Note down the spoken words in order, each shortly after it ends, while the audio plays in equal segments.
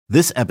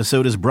This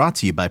episode is brought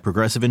to you by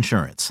Progressive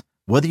Insurance.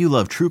 Whether you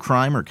love true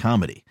crime or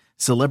comedy,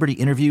 celebrity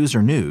interviews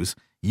or news,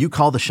 you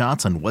call the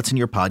shots on what's in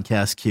your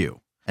podcast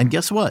queue. And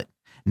guess what?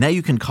 Now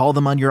you can call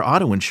them on your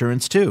auto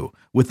insurance too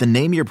with the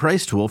Name Your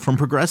Price tool from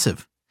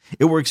Progressive.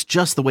 It works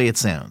just the way it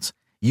sounds.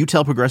 You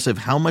tell Progressive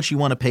how much you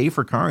want to pay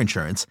for car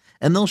insurance,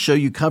 and they'll show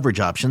you coverage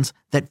options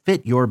that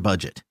fit your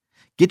budget.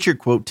 Get your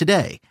quote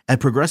today at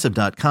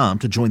Progressive.com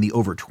to join the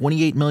over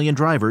 28 million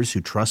drivers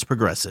who trust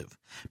Progressive.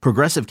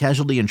 Progressive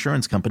Casualty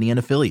Insurance Company and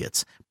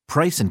Affiliates.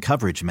 Price and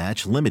coverage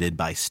match limited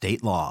by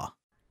state law.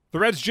 The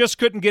Reds just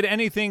couldn't get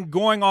anything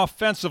going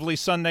offensively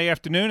Sunday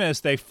afternoon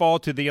as they fall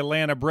to the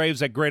Atlanta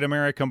Braves at Great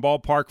American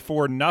Ballpark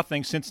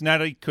 4-0.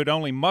 Cincinnati could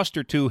only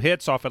muster 2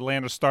 hits off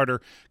Atlanta starter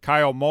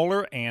Kyle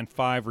Muller and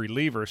 5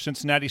 relievers.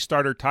 Cincinnati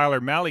starter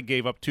Tyler Mahle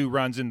gave up 2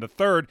 runs in the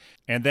third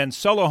and then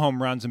solo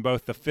home runs in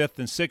both the 5th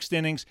and 6th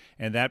innings,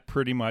 and that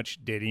pretty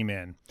much did him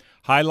in.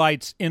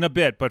 Highlights in a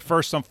bit, but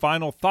first some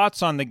final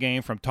thoughts on the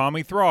game from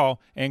Tommy Thrall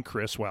and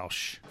Chris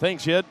Welsh.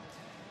 Thanks, Jed.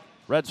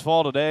 Reds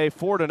fall today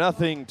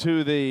 4-0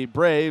 to the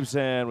Braves,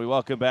 and we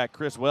welcome back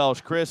Chris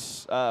Welsh.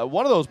 Chris,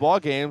 one of those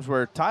ball games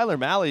where Tyler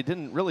Mahle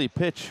didn't really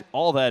pitch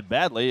all that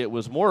badly. It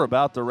was more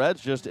about the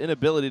Reds' just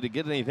inability to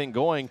get anything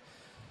going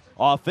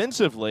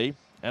offensively,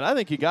 and I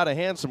think you got to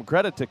hand some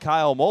credit to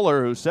Kyle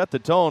Muller, who set the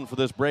tone for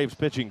this Braves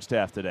pitching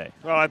staff today.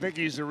 Well, I think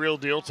he's the real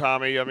deal,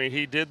 Tommy. I mean,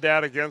 he did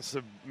that against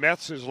the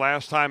Mets his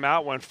last time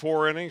out, went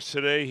 4 innings.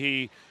 Today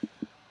he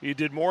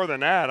did more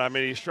than that. I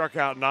mean, he struck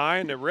out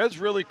 9. The Reds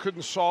really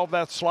couldn't solve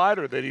that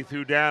slider that he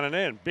threw down and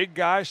in. Big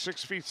guy,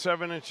 6 feet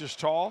 7 inches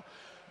tall.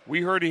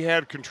 We heard he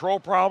had control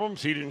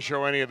problems. He didn't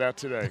show any of that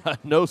today.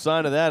 No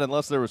sign of that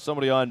unless there was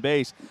somebody on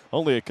base.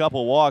 Only a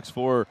couple walks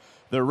for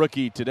the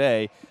rookie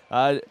today.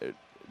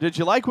 Did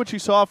you like what you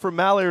saw from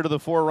Mahle, or do the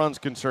 4 runs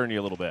concern you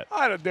a little bit?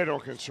 They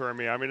don't concern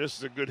me. I mean, this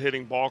is a good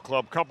hitting ball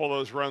club. A couple of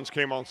those runs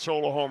came on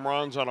solo home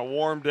runs on a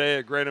warm day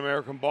at Great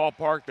American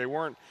Ballpark. They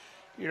weren't,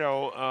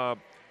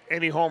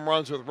 any home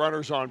runs with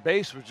runners on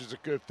base, which is a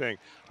good thing.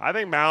 I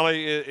think Mahle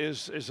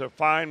is a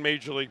fine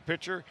major league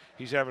pitcher.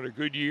 He's having a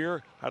good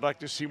year. I'd like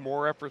to see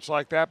more efforts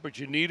like that, but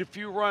you need a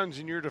few runs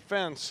in your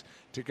defense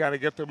to kind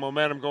of get the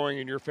momentum going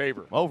in your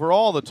favor.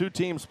 Overall, the 2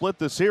 teams split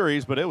the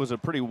series, but it was a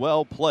pretty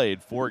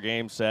well-played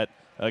 4-game set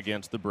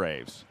against the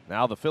Braves.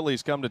 Now the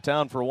Phillies come to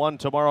town for one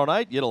tomorrow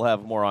night. You'll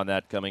have more on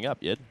that coming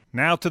up, Yid.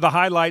 Now to the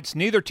highlights.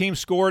 Neither team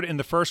scored in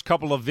the first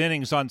couple of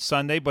innings on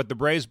Sunday, but the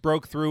Braves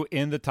broke through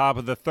in the top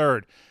of the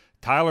third.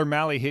 Tyler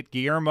Mahle hit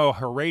Guillermo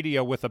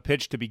Heredia with a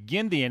pitch to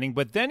begin the inning,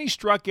 but then he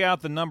struck out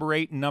the number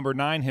 8 and number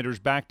 9 hitters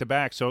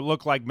back-to-back, so it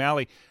looked like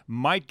Mahle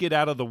might get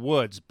out of the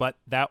woods, but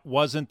that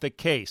wasn't the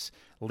case.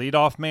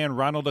 Leadoff man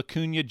Ronald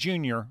Acuna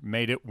Jr.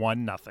 made it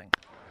 1-0.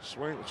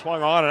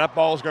 Swung on, and that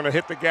ball is going to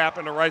hit the gap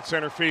in the right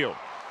center field.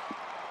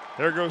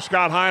 There goes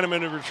Scott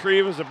Heineman to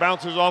retrieve as it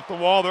bounces off the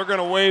wall. They're going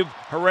to wave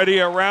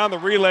Heredia around. The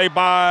relay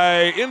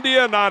by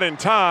India, not in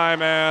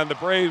time, and the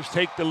Braves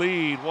take the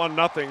lead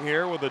 1-0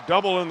 here with a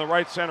double in the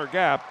right center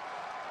gap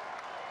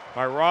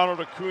by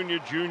Ronald Acuna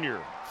Jr.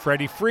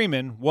 Freddie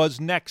Freeman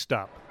was next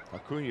up.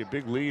 Acuna,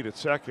 big lead at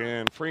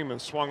second. Freeman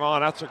swung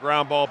on. That's a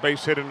ground ball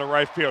base hit into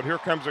right field. Here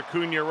comes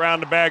Acuna around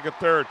the bag at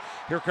third.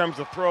 Here comes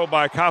the throw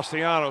by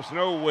Castellanos.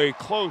 No way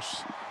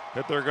close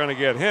that they're going to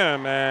get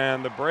him,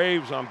 and the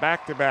Braves on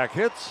back-to-back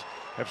hits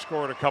have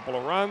scored a couple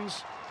of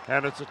runs,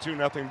 and it's a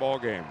 2-0 ball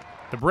game.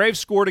 The Braves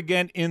scored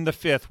again in the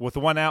 5th. With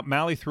 1 out,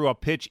 Mahle threw a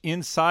pitch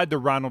inside to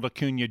Ronald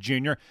Acuna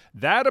Jr.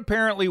 That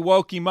apparently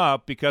woke him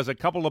up because a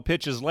couple of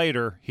pitches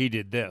later, he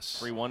did this.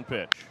 3-1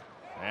 pitch.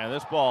 And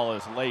this ball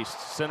is laced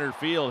center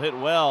field, hit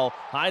well.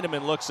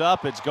 Heineman looks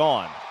up, it's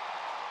gone.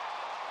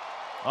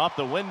 Off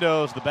the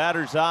windows, the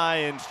batter's eye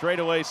in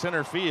straightaway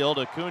center field.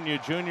 Acuna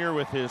Jr.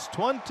 with his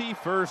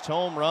 21st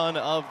home run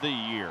of the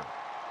year.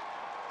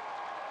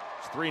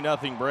 It's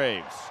 3-0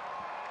 Braves.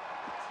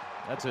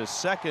 That's his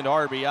 2nd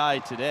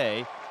RBI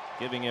today,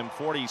 giving him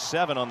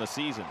 47 on the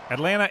season.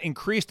 Atlanta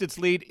increased its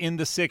lead in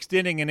the 6th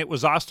inning, and it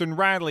was Austin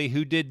Riley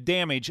who did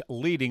damage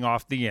leading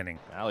off the inning.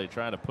 Mahle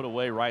trying to put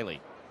away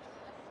Riley.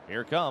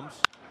 Here comes.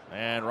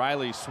 And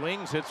Riley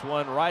swings, hits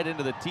one right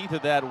into the teeth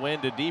of that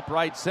wind to deep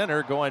right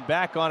center. Going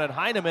back on it,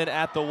 Heineman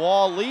at the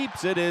wall,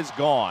 leaps, it is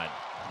gone.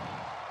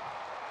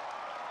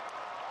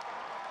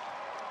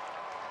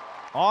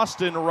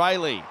 Austin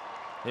Riley,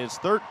 his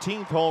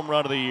 13th home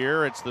run of the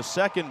year. It's the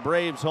 2nd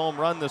Braves home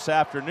run this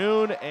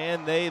afternoon,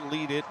 and they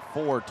lead it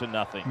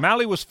 4-0.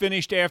 Mahle was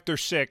finished after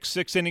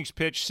 6 innings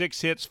pitched,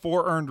 6 hits,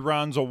 4 earned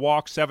runs, a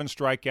walk, 7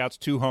 strikeouts,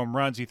 2 home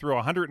runs. He threw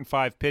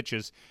 105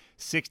 pitches,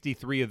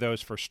 63 of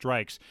those for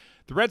strikes.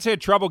 The Reds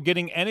had trouble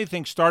getting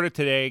anything started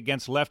today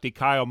against lefty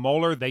Kyle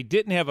Muller. They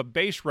didn't have a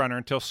base runner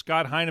until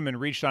Scott Heineman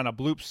reached on a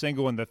bloop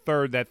single in the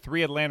 3rd that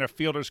 3 Atlanta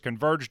fielders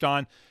converged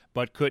on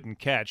but couldn't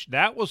catch.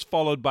 That was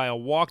followed by a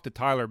walk to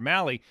Tyler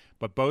Mahle,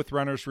 but both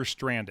runners were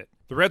stranded.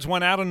 The Reds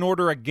went out in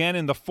order again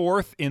in the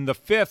 4th. In the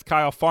 5th,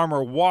 Kyle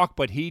Farmer walked,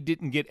 but he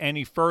didn't get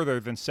any further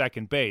than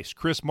second base.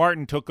 Chris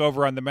Martin took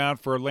over on the mound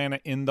for Atlanta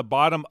in the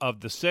bottom of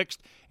the 6th,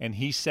 and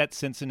he set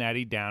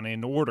Cincinnati down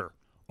in order.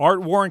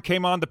 Art Warren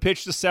came on to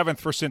pitch the 7th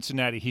for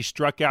Cincinnati. He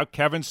struck out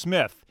Kevin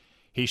Smith.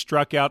 He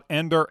struck out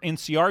Ender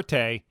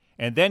Inciarte,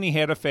 and then he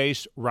had to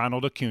face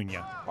Ronald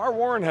Acuna. Art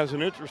Warren has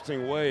an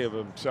interesting way of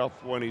himself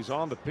when he's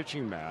on the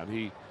pitching mat.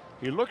 He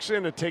looks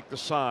in to take the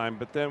sign,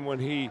 but then when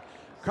he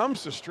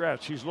comes to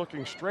stretch, he's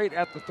looking straight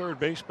at the third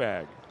base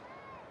bag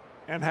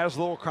and has a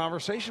little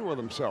conversation with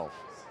himself.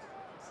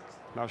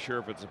 Not sure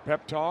if it's a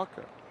pep talk.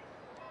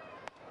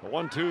 A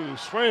 1-2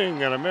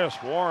 swing and a miss.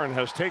 Warren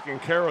has taken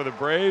care of the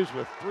Braves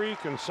with 3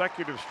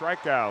 consecutive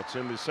strikeouts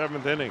in the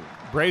 7th inning.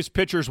 Braves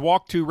pitchers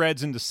walked 2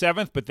 Reds in the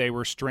 7th, but they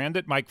were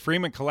stranded. Mike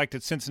Freeman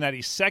collected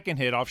Cincinnati's second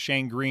hit off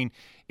Shane Green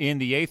in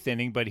the 8th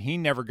inning, but he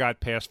never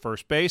got past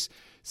first base.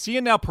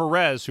 Cionel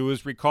Perez, who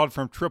was recalled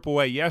from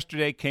AAA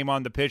yesterday, came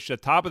on to pitch the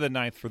top of the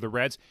 9th for the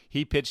Reds.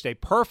 He pitched a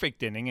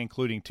perfect inning,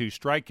 including 2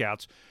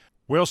 strikeouts.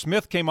 Will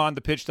Smith came on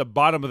to pitch the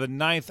bottom of the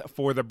 9th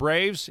for the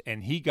Braves,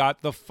 and he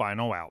got the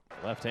final out.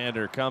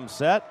 Left-hander comes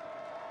set,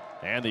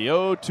 and the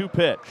 0-2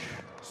 pitch.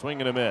 Swing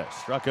and a miss.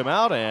 Struck him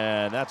out,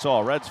 and that's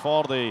all. Reds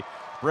fall to the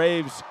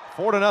Braves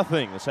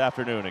 4-0 this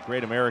afternoon at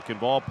Great American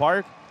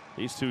Ballpark.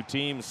 These two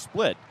teams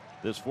split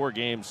this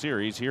 4-game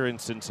series here in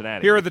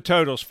Cincinnati. Here are the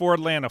totals. For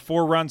Atlanta,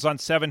 4 runs on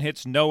 7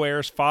 hits, no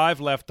errors, 5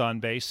 left on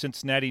base.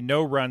 Cincinnati,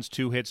 no runs,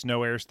 2 hits,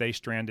 no errors. They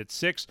stranded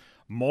 6.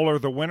 Moeller,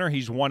 the winner.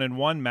 He's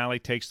 1-1. Malley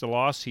takes the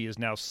loss. He is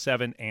now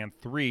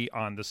 7-3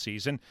 on the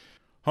season.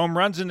 Home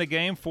runs in the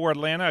game for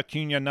Atlanta.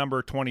 Acuna,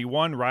 number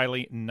 21.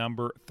 Riley,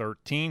 number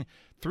 13.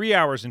 3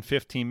 hours and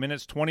 15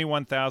 minutes,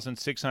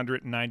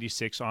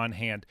 21,696 on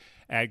hand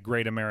at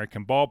Great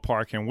American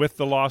Ballpark. And with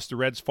the loss, the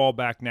Reds fall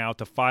back now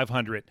to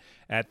 500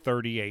 at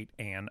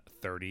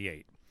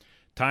 38-38.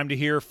 Time to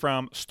hear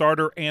from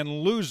starter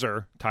and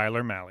loser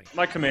Tyler Malley.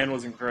 My command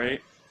wasn't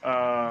great.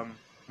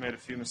 Made a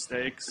few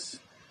mistakes,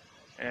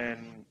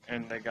 and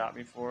they got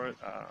me for it.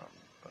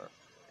 But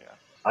yeah.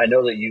 I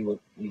know that you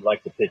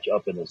like to pitch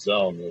up in the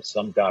zone.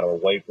 Some got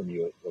away from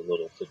you a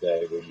little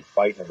today. Were you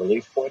fighting a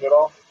release point at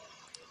all?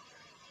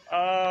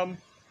 I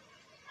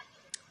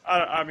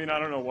mean, I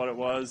don't know what it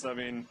was. I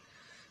mean,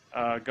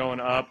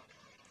 going up,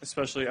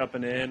 especially up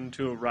and in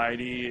to a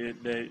righty,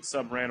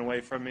 some ran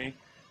away from me.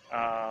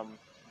 I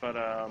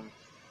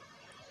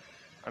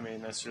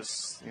mean, that's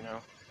just,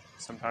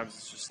 sometimes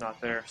it's just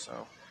not there.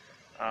 So,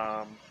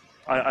 I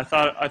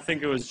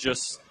think it was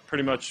just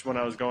pretty much when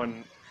I was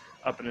going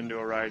up and into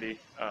a righty.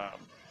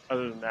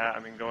 Other than that, I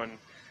mean, going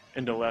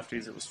into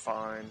lefties, it was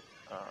fine.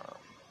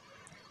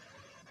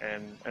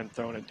 And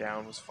throwing it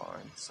down was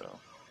fine. So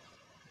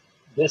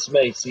this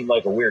may seem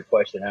like a weird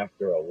question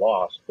after a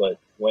loss, but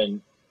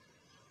when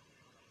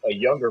a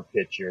younger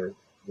pitcher,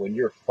 when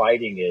you're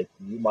fighting it,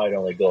 you might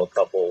only go a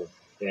couple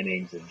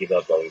innings and give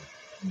up a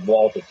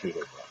multitude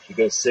of runs. You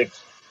go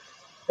 6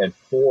 and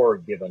 4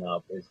 given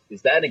up.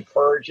 Is that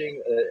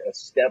encouraging a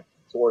step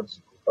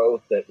towards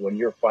growth, that when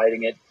you're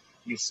fighting it,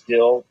 the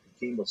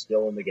team was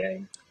still in the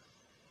game?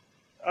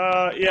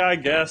 Yeah, I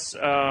guess.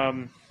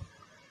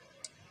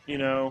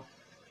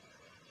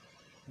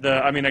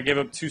 I gave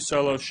up 2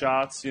 solo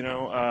shots,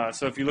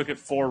 so if you look at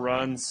 4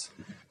 runs,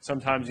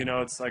 sometimes,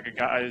 it's like a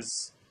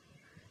guy's,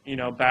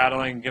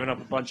 battling, giving up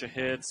a bunch of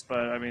hits,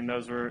 but,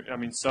 those were,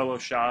 solo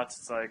shots.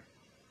 It's like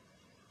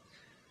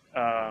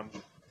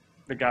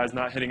the guy's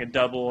not hitting a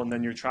double, and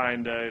then you're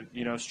trying to,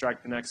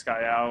 strike the next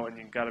guy out, and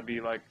you've got to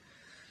be like,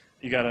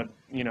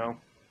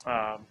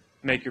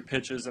 make your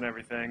pitches and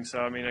everything. So,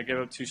 I gave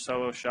up 2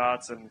 solo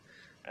shots and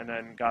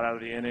then got out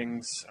of the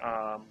innings.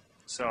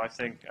 So I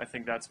think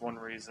that's one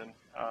reason.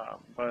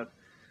 But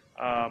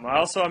I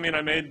also, I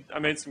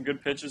made some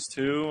good pitches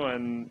too,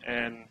 and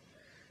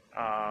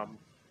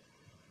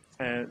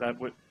that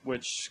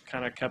which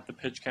kind of kept the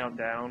pitch count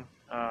down.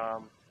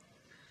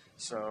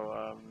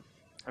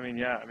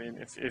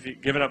 If you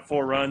giving up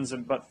 4 runs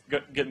but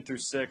getting through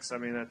 6,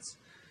 that's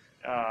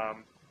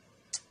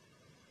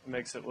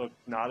makes it look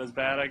not as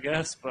bad, I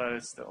guess, but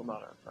it's still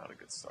not a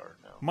good start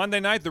now. Monday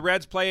night, the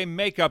Reds play a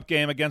makeup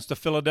game against the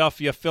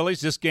Philadelphia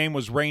Phillies. This game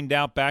was rained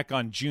out back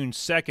on June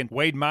 2nd.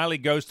 Wade Miley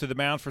goes to the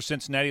mound for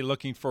Cincinnati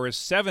looking for his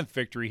 7th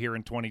victory here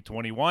in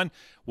 2021.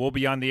 We'll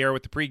be on the air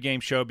with the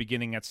pregame show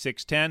beginning at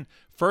 6:10.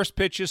 First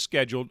pitch is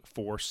scheduled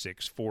for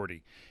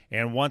 6:40.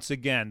 And once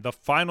again, the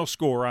final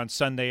score on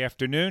Sunday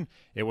afternoon,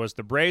 it was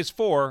the Braves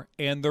 4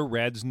 and the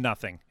Reds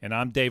nothing. And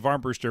I'm Dave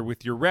Armbruster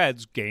with your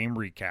Reds game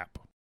recap.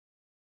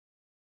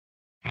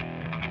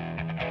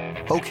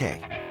 Okay,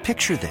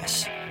 picture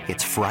this.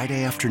 It's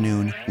Friday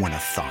afternoon when a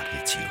thought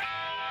hits you.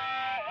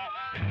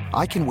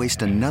 I can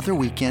waste another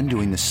weekend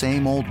doing the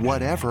same old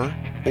whatever,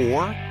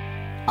 or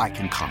I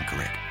can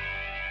conquer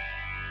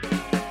it.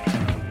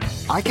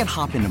 I can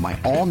hop into my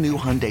all-new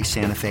Hyundai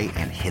Santa Fe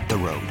and hit the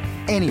road.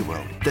 Any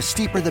road. The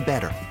steeper, the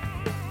better.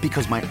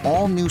 Because my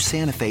all-new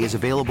Santa Fe is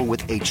available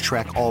with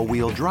H-Track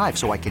all-wheel drive,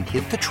 so I can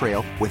hit the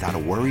trail without a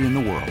worry in the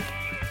world.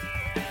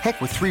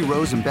 Heck, with 3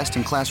 rows and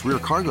best-in-class rear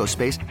cargo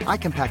space, I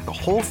can pack the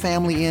whole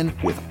family in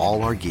with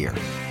all our gear.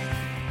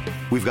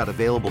 We've got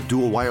available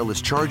dual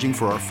wireless charging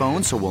for our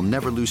phones, so we'll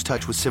never lose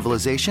touch with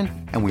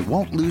civilization, and we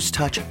won't lose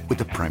touch with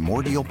the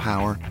primordial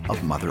power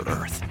of Mother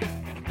Earth.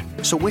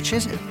 So which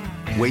is it?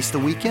 Waste the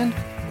weekend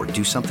or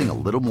do something a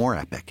little more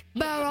epic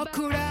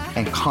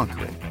and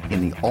conquer it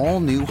in the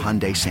all-new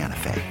Hyundai Santa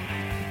Fe?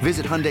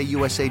 Visit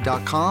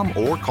HyundaiUSA.com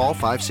or call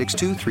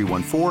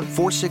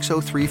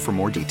 562-314-4603 for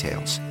more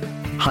details.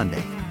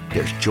 Hyundai,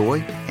 there's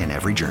joy in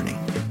every journey.